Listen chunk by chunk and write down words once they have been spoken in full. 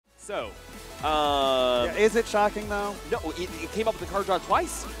So, yeah, is it shocking though? no, it came up with the card draw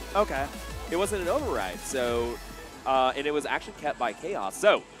twice. Okay. It wasn't an override. So, and it was actually kept by kay0ss.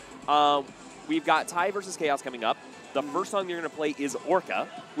 So, we've got Ty versus kay0ss coming up. The first song you're going to play is ORCA,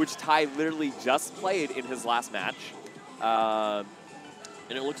 which Ty literally just played in his last match. And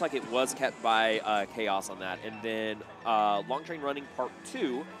it looks like it was kept by kay0ss on that. And then Long Train Running Part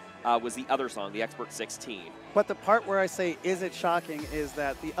 2 was the other song, the Expert 16. But the part where I say, is it shocking, is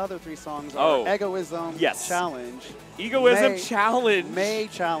that the other 3 songs are Egoism, yes. Challenge, Egoism Challenge. May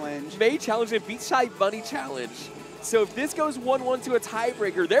Challenge. May Challenge and Beach Side Bunny Challenge. So if this goes 1-1 to a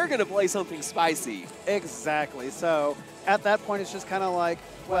tiebreaker, they're going to play something spicy. Exactly. So at that point, it's just kind of like,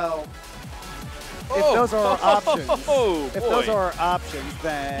 well, if those are our options, those are our options,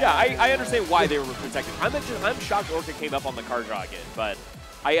 then yeah, I understand why they were protected. I'm shocked ORCA came up on the card draw again, but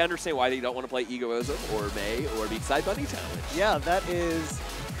I understand why they don't want to play Egoism or May or Beachside Bunny Challenge. Yeah, that is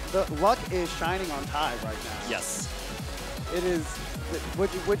the luck is shining on Ty right now. Yes, it is.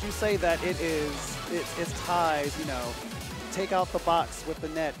 Would you say that it's Ty's? You know, take out the box with the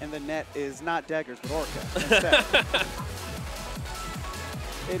net, and the net is not Deggers but ORCA instead.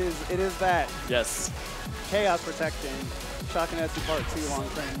 It is that. Yes. kay0ss protecting, kay0ss Part 2 Long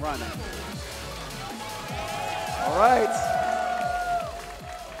Train Running. All right.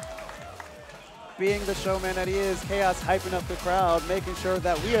 Being the showman that he is, kay0ss hyping up the crowd, making sure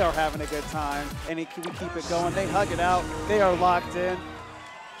that we are having a good time, and we keep it going. They hug it out. They are locked in.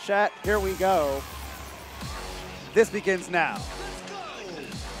 Chat, here we go. This begins now.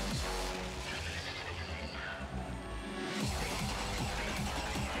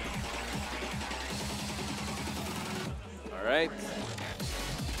 All right.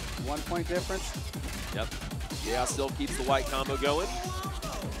 1 point difference. Yep. Yeah, still keeps the white combo going.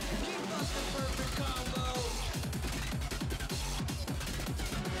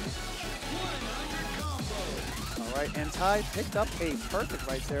 All right, and Ty picked up a perfect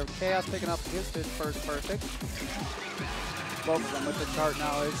right there. kay0ss picking up his first perfect. Both of them with the chart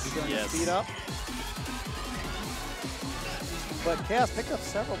knowledge going to speed up. But kay0ss picked up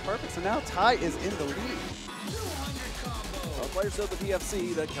several perfects, and now Ty is in the lead. Well, players of the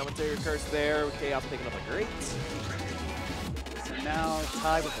PFC, the commentator curse there, with kay0ss picking up a great. So now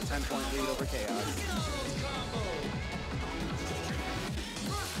Ty with a 10-point lead over kay0ss.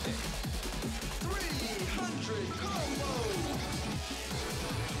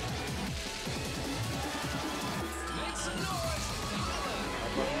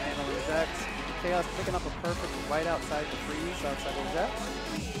 kay0ss picking up a perfect right outside the freeze, outside the jets.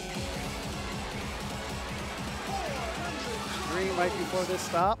 Green right before this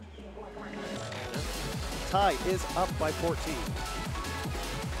stop. Ty is up by 14.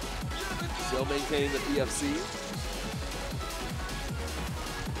 Still maintaining the PFC.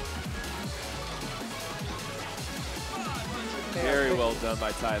 Very well done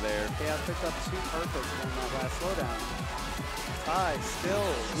by Ty there. kay0ss picked up 2 perfects on that last slowdown. Ty still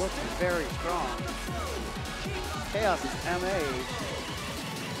looking very strong. kay0ss is MA.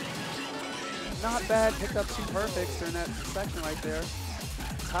 Not bad, picked up 2 perfects during that section right there.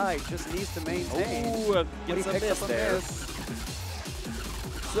 Ty just needs to maintain. Oh, gets a miss there. Miss.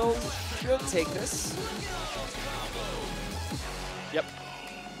 So, should take this. Yep.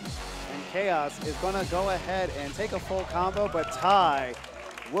 And kay0ss is going to go ahead and take a full combo, but Ty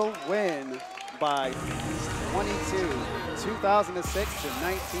will win by 22, 2006 to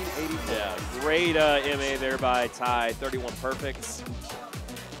 1984. Yeah, great MA there by Ty, 31 perfects.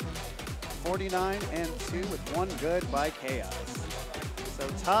 49 and 2 with 1 good by kay0ss. So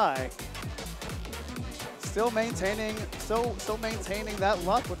Ty still maintaining that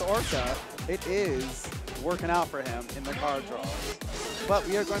luck with ORCA. It is working out for him in the card draws. But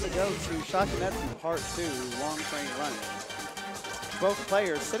we are going to go to kay0ss Part 2 Long Train Running. Both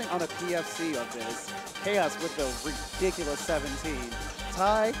players sitting on a PFC of this. kay0ss with the ridiculous 17.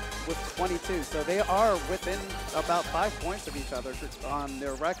 Ty with 22. So they are within about 5 points of each other on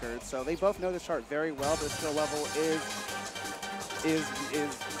their records. So they both know the chart very well. Their skill level is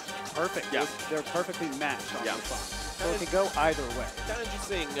perfect. Yeah. They're perfectly matched on the song. So it could go either way. Kind of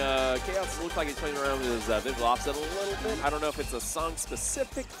interesting. kay0ss looks like he's playing around with his visual offset a little bit. I don't know if it's a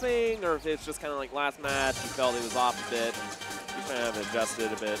song-specific thing or if it's just kind of like last match. He felt he was off a bit. He's trying to have it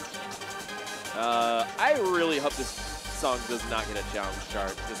adjusted a bit. I really hope this song does not get a challenge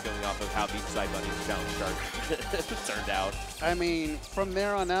chart, just going off of how Beachside Bunny's challenge chart turned out. I mean, from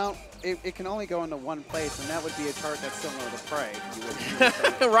there on out, it can only go into one place, and that would be a chart that's similar to Prey. You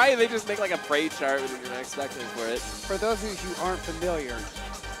would right? They just make like a Prey chart, and you're not expecting for it. For those of you who aren't familiar,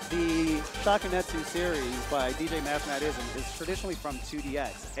 The Shakunetsu series by DJ Mathematism is traditionally from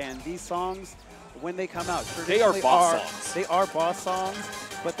 2DX, and these songs, when they come out, they are boss songs. They are boss songs,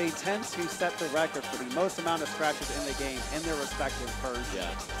 but they tend to set the record for the most amount of scratches in the game in their respective versions. Yeah.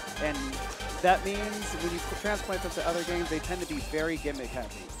 And that means when you transplant them to other games, they tend to be very gimmick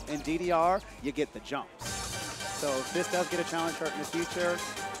heavy. In DDR, you get the jumps. So if this does get a challenge art in the future,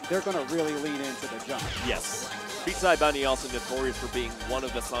 they're going to really lean into the jump. Yes. Beachside Bunny also notorious for being one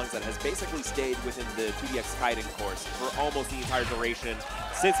of the songs that has basically stayed within the 2DX Kaiden course for almost the entire duration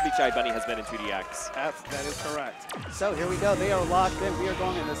since Beachside Bunny has been in 2DX. That is correct. So here we go. They are locked in. We are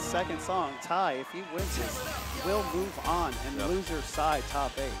going in the second song. Ty, if he wins this, will move on and loser side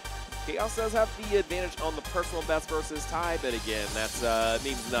top 8. kay0ss does have the advantage on the personal best versus Ty, but again, that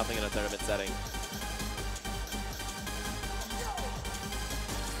means nothing in a tournament setting.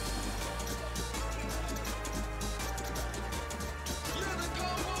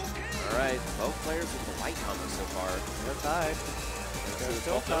 All right, both players with the white combo so far. They're tied. They're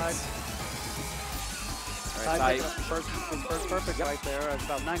still tied. All right, Ty first perfect right there at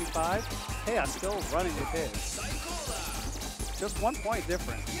about 95. kay0ss still running with his. Just 1 point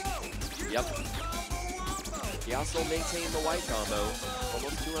difference. Yep. kay0ss will maintain the white combo.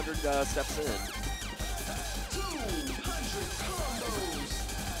 Almost 200 steps in.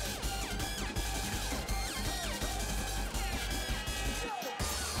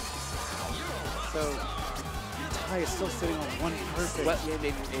 So Ty is still sitting on 1 perfect. Well, and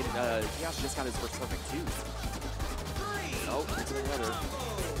kay0ss just got his first perfect too. Oh, it's another.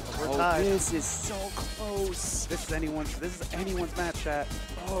 We're tied. This is so close. This is anyone's match, chat.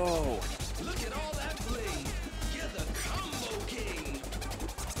 Oh. Look at all that bling. You're the combo king.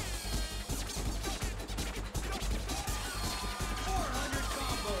 400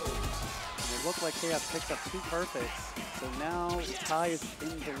 combos. It looked like kay0ss picked up 2 perfects. So now Ty is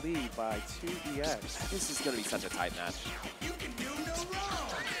in the lead by 2DX. This is going to be such a tight match. You can do no wrong.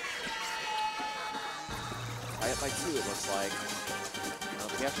 Tie it by 2, it looks like.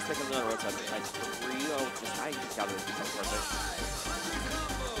 kay0ss just taking another road touch by 3. Oh, just Ty just got to become perfect.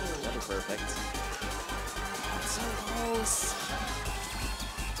 Another perfect. So close.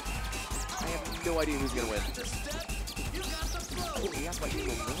 I have no idea who's going to win. Oh, kay0ss might be a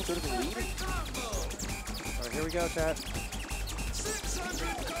little bit of a lead. All right, here we go, chat.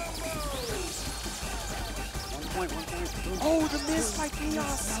 1 point. Boom. Oh, the miss by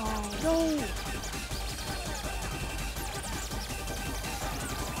kay0ss. No.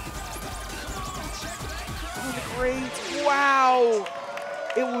 Oh, great. Wow.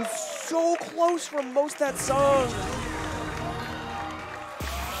 It was so close for most of that song.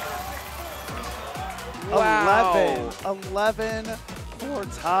 Wow. 11 for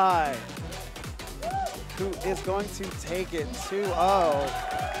Ty, who is going to take it 2-0.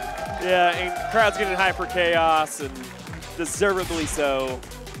 Yeah, and crowd's getting high for kay0ss, and deservedly so.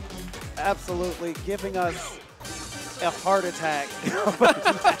 Absolutely, giving us a heart attack.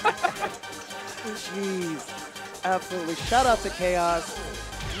 Jeez, absolutely. Shout out to kay0ss,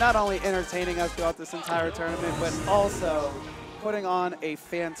 not only entertaining us throughout this entire tournament, but also putting on a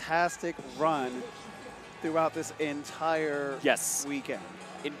fantastic run throughout this entire weekend.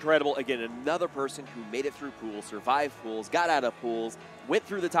 Incredible. Again, another person who made it through pools, survived pools, got out of pools, went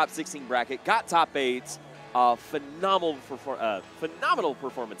through the top 16 bracket, got top 8. Phenomenal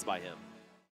performance by him.